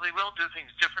he probably will do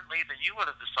things differently than you would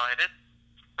have decided.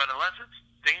 But unless it's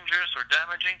dangerous or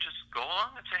damaging, just go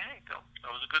along and say, hey, that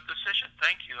was a good decision.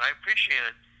 Thank you. I appreciate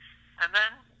it. And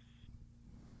then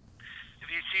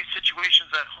if you see situations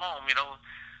at home,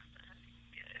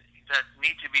 that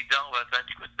need to be dealt with, that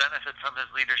could benefit from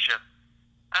his leadership,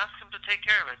 ask him to take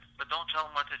care of it, but don't tell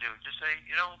him what to do. Just say,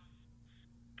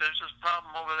 there's this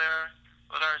problem over there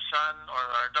with our son or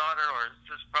our daughter, or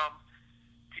this problem.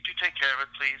 Could you take care of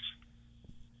it, please?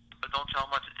 But don't tell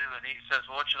him what to do. And he says,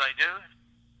 well, what should I do?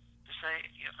 Say,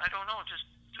 I don't know, just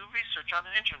do research on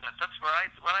the internet. That's what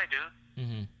I do.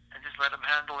 Mm-hmm. And just let him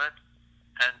handle it,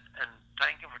 and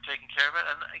thank him for taking care of it.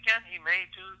 And again, he may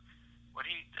do what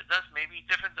he does, maybe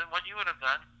different than what you would have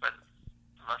done, but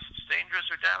unless it's dangerous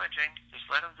or damaging, just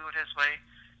let him do it his way,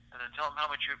 and then tell him how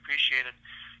much you appreciate it.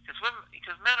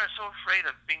 Because men are so afraid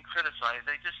of being criticized,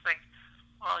 they just think,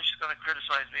 well, she's going to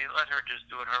criticize me. Let her just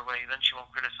do it her way, then she won't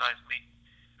criticize me.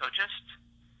 So just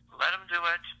let him do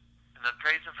it. And then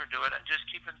praise him for doing it, and just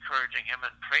keep encouraging him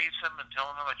and praise him and tell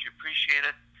him how much you appreciate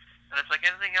it. And it's like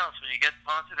anything else. When you get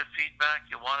positive feedback,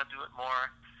 you'll want to do it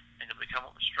more, and you'll become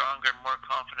stronger and more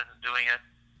confident in doing it.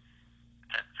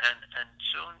 And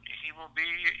soon he will be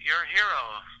your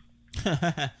hero.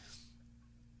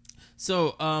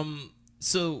 So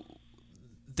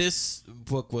this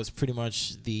book was pretty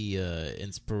much the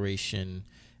inspiration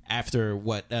after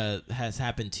what has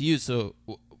happened to you. So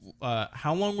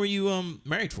how long were you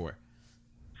married for?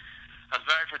 I was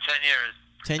married for 10 years.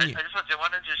 10 years. I just want to say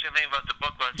one interesting thing about the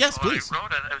book was, yes, when please. I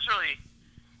wrote it, it was really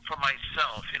for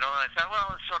myself, and I thought,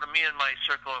 well, it's sort of me and my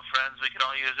circle of friends, we could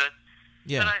all use it.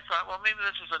 Yeah. And I thought, well, maybe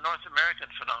this is a North American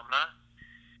phenomenon.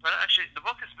 But actually, the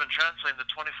book has been translated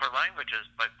into 24 languages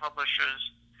by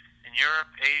publishers in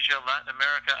Europe, Asia, Latin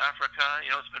America, Africa.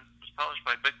 It's published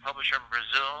by a big publisher in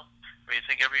Brazil, where you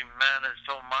think every man is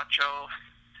so macho.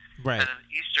 Right. And in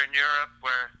Eastern Europe,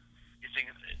 where you think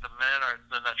the men are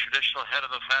the traditional head of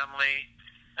the family,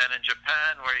 and in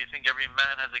Japan, where you think every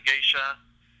man has a geisha.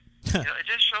 It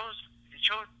just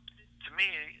showed to me,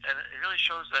 and it really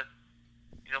shows that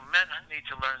men need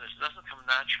to learn this. It doesn't come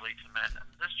naturally to men. And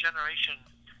this generation,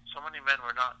 so many men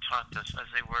were not taught this as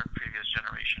they were in previous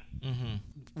generation.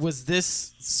 Mm-hmm. Was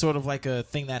this sort of like a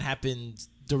thing that happened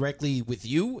directly with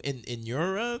you in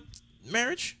your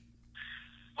marriage?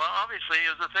 Well, obviously,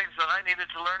 it was the things that I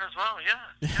needed to learn as well.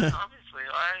 Yeah, obviously,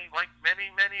 like many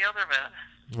other men.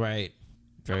 Right.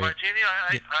 Very. Martini,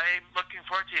 I'm looking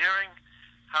forward to hearing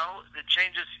how it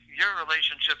changes your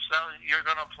relationships. Now you're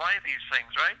going to apply these things,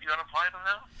 right? You're going to apply them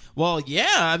now. Well,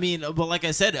 yeah. I mean, but like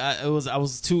I said, I was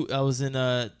in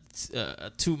a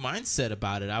two mindset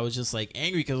about it. I was just like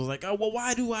angry because I was like, oh, well,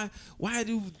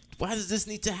 why does this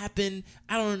need to happen?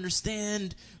 I don't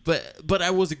understand. But I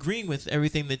was agreeing with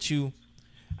everything that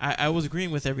I was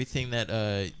agreeing with everything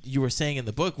that you were saying in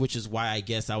the book, which is why I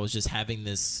guess I was just having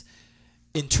this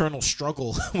internal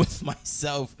struggle with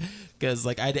myself because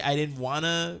like I didn't want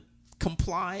to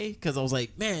comply because I was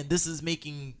like, man, this is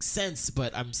making sense,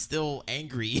 but I'm still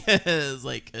angry. It's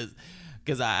like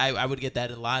because I would get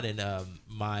that a lot in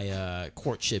my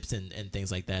courtships and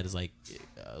things like that. Is like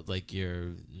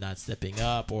you're not stepping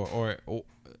up, or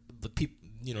the people,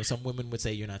 some women would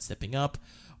say you're not stepping up,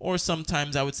 or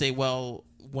sometimes I would say, well,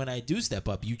 when I do step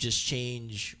up, you just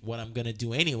change what I'm gonna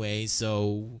do anyway,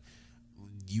 so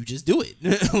you just do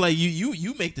it. Like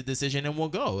you make the decision and we'll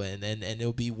go, and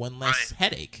it'll be one less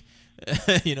headache.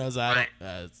 So I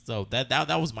don't, so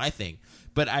that was my thing.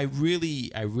 But I really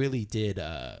did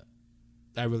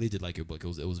like your book.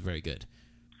 It was very good.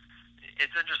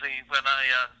 It's interesting when I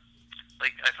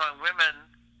find women,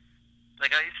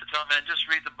 like I used to tell men, just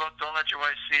read the book, don't let your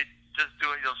wife see it, just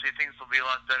do it, you'll see things will be a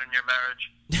lot better in your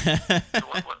marriage. So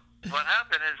what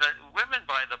happened is that women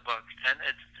buy the book and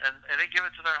they give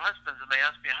it to their husbands, and they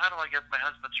ask me, how do I get my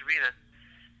husband to read it?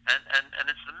 And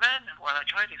it's the men, when I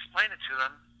try to explain it to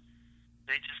them,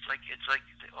 they just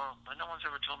oh, no one's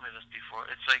ever told me this before.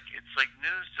 It's like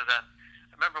news to them.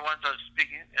 I remember once I was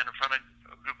speaking in front of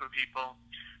a group of people,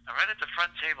 and right at the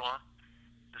front table,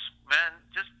 this man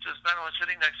was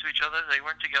sitting next to each other. They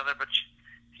weren't together, but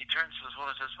he turns to this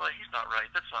woman and says, well, he's not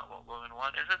right. That's not what women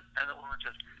want, is it? And the woman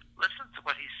says, listen to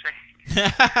what he's saying.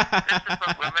 This is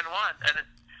what women want. And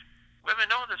women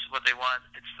know this is what they want.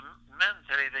 It's the men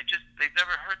today. They've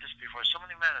never heard this before. So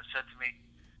many men have said to me,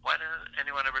 why didn't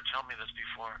anyone ever tell me this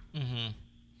before? Mm-hmm.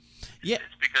 Yeah.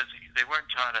 It's because they weren't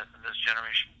taught it in this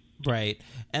generation. Right.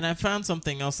 And I found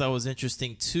something else that was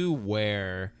interesting, too,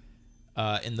 where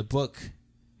in the book,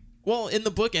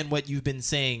 and what you've been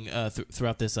saying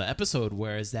throughout this episode,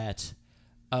 where is that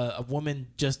a woman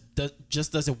just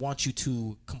doesn't want you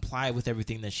to comply with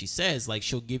everything that she says. Like,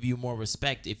 she'll give you more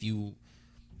respect if you,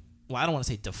 I don't want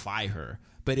to say defy her,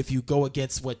 but if you go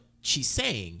against what she's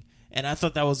saying. And I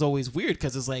thought that was always weird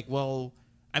because it's like, well,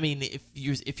 I mean, if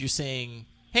you're saying,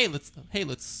 hey, let's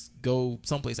go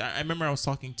someplace. I remember I was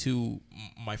talking to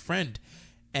my friend,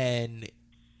 and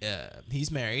he's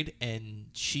married, and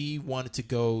she wanted to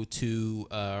go to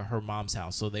her mom's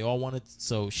house. So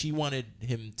she wanted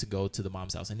him to go to the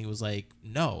mom's house, and he was like,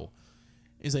 no.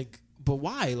 He's like, but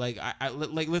why? Like,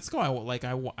 let's go.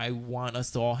 I want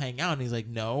us to all hang out. And he's like,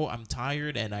 no, I'm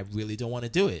tired, and I really don't want to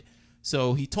do it.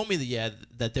 So he told me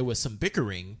that there was some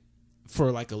bickering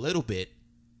for like a little bit,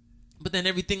 but then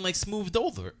everything like smoothed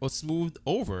over,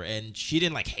 and she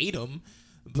didn't like hate him,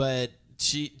 but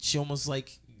she almost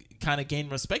like kind of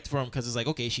gained respect for him because it's like,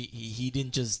 okay, he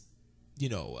didn't just,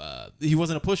 he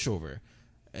wasn't a pushover.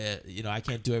 I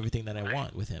can't do everything that I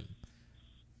want with him.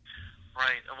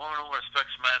 Right. A woman who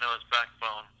respects a man who has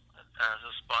backbone, has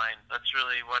a spine. That's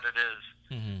really what it is.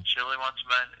 Mm-hmm. She really wants a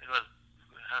man who has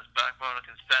backbone and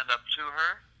can stand up to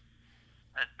her,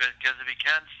 and because if he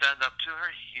can't stand up to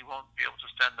her, he won't be able to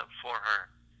stand up for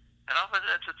her. And often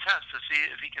it's a test to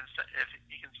see if he can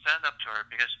stand up to her,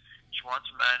 because she wants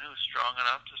a man who's strong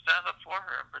enough to stand up for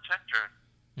her and protect her.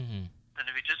 Mm-hmm. And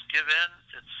if you just give in,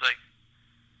 it's like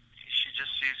she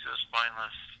just sees you as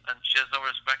spineless, and she has no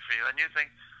respect for you. And you think,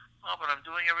 oh, but I'm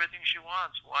doing everything she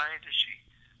wants. Why is she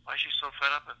so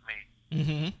fed up with me?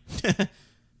 Mm-hmm.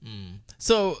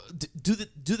 So, do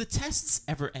the tests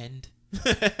ever end?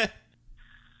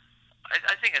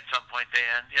 I think at some point they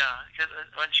end, yeah. Because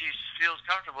when she feels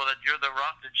comfortable that you're the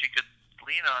rock that she could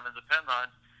lean on and depend on,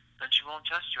 then she won't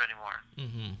test you anymore.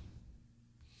 Mm-hmm.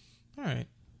 All right.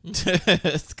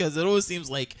 Because it always seems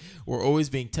like we're always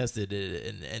being tested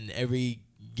in every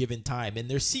given time, and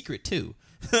they're secret too.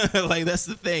 Like, that's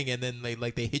the thing. And then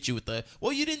they hit you with the,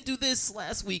 well, you didn't do this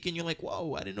last week, and you're like,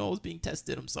 whoa, I didn't know I was being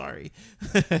tested. I'm sorry.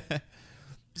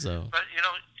 So. But she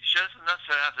doesn't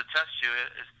necessarily have to test you.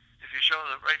 If you show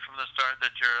that right from the start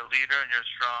that you're a leader and you're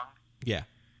strong, yeah,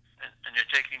 and you're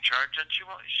taking charge, then she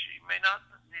may not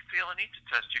feel a need to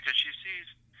test you because she sees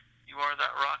you are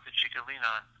that rock that she can lean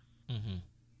on. Mm-hmm.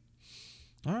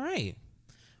 All right.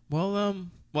 Well,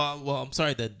 I'm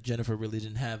sorry that Jennifer really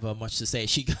didn't have much to say.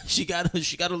 She got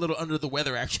a little under the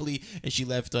weather actually, and she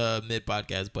left mid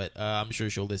podcast. But I'm sure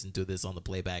she'll listen to this on the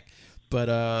playback. But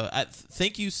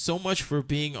thank you so much for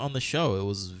being on the show. It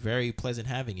was very pleasant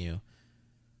having you.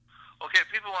 Okay, if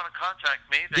people want to contact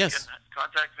me, they can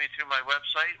contact me through my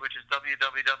website, which is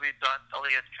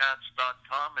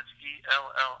www.elliottKatz.com. It's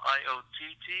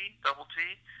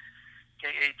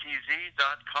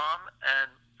ELLIOTT.KATZ.com.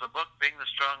 And the book, Being the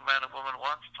Strong Man a Woman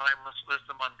Wants, Timeless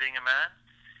Wisdom on Being a Man,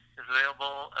 is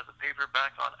available as a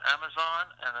paperback on Amazon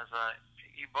and as an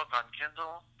ebook on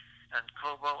Kindle and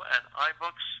Kobo and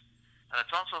iBooks. And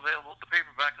it's also available, the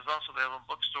paperback is also available in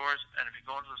bookstores, and if you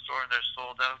go into the store and they're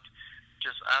sold out,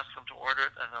 just ask them to order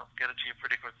it, and they'll get it to you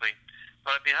pretty quickly.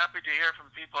 But I'd be happy to hear from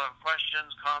people who have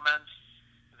questions, comments.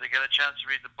 If they get a chance to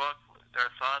read the book, their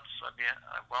thoughts, I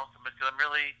welcome it, because I'm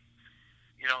really,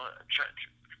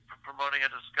 promoting a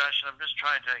discussion. I'm just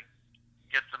trying to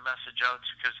get the message out,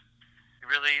 because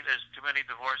really there's too many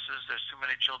divorces, there's too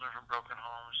many children from broken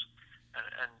homes,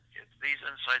 and if these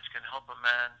insights can help a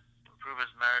man improve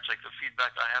his marriage, like the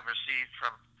feedback I have received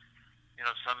from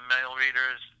some male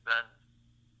readers, then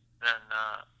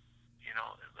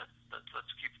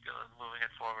let's keep moving it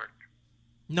forward.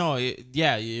 No,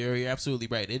 yeah, you're absolutely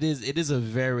right. It is a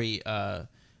very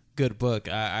good book.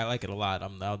 I like it a lot.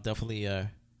 I'll definitely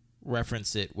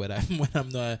reference it when I'm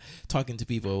talking to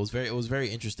people. It was very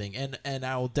interesting, and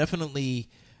I'll definitely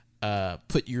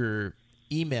put your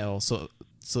email the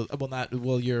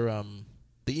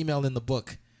email in the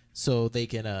book, so they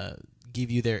can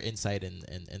give you their insight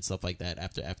and stuff like that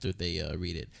after they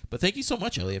read it. But thank you so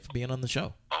much, Elliott, for being on the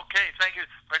show. Okay, thank you.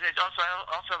 I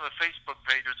also have a Facebook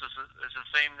page, which is the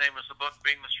same name as the book,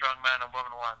 Being the Strong Man a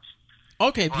Woman Wants.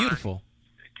 Okay, beautiful.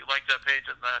 If you like that page,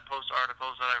 and I post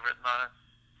articles that I've written on it.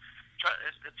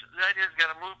 The idea is to get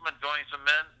a movement going, so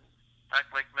men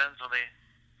act like men, so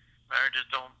marriages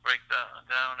don't break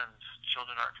down, and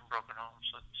children aren't from broken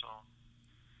homes. So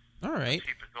all right,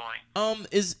 keep it going.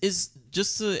 Is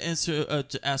just to answer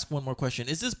to ask one more question?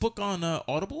 Is this book on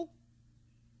Audible?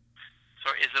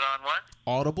 Sorry, is it on what?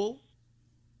 Audible.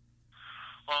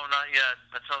 Oh, not yet.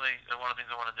 That's one of the things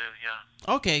I want to do.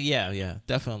 Yeah. Okay. Yeah.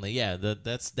 Definitely. Yeah.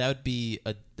 That would be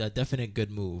a definite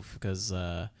good move, because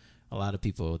a lot of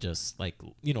people just like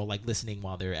listening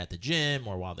while they're at the gym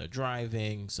or while they're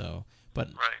driving. So, but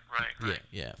right.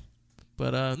 Yeah.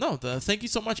 But no. Thank you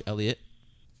so much, Elliott.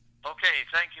 Okay.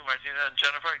 Thank you, Martina and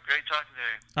Jennifer. Great talking to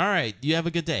you. All right. You have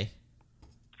a good day.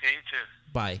 Okay. You too.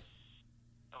 Bye.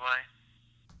 Bye.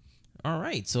 All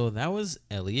right, so that was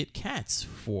Elliott Katz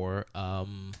for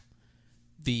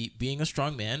the Being a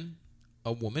Strong Man,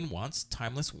 a Woman Wants,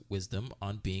 Timeless Wisdom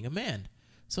on Being a Man.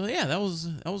 So yeah, that was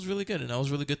really good, and that was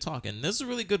really good talk. And this is a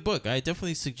really good book. I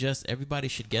definitely suggest everybody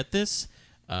should get this.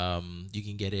 You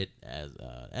can get it as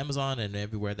Amazon and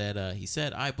everywhere that he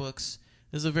said, iBooks.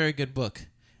 This is a very good book.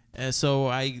 And so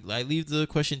I leave the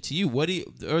question to you.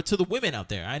 Or to the women out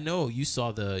there? I know you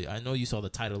saw the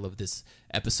title of this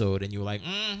episode, and you were like,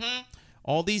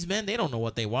 all these men, they don't know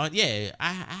what they want. Yeah,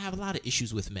 I have a lot of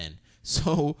issues with men.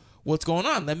 So what's going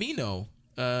on? Let me know.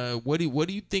 What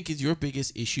do you think is your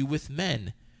biggest issue with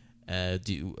men? Do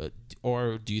you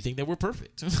think that we're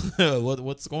perfect?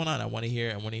 What's going on? I want to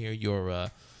hear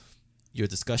your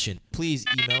discussion. Please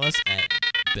email us at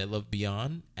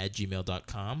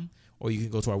bedlovebeyond@gmail.com. Or you can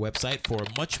go to our website for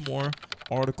much more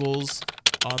articles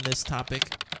on this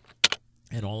topic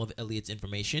and all of Elliott's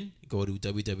information. Go to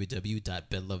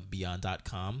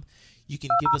www.bedlovebeyond.com. You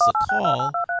can give us a call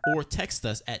or text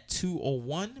us at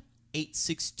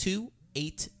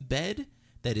 201-862-8BED.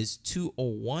 That is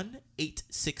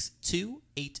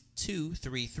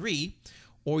 201-862-8233.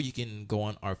 Or you can go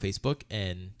on our Facebook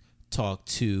and talk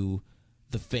to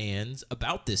the fans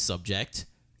about this subject.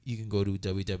 You can go to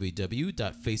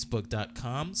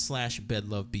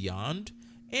www.facebook.com/bedlovebeyond,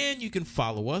 and you can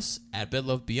follow us at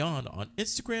bedlovebeyond on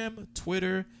Instagram,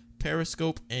 Twitter,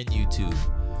 Periscope, and YouTube.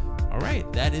 All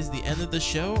right, that is the end of the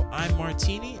show. I'm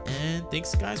Martini, and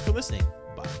thanks guys for listening.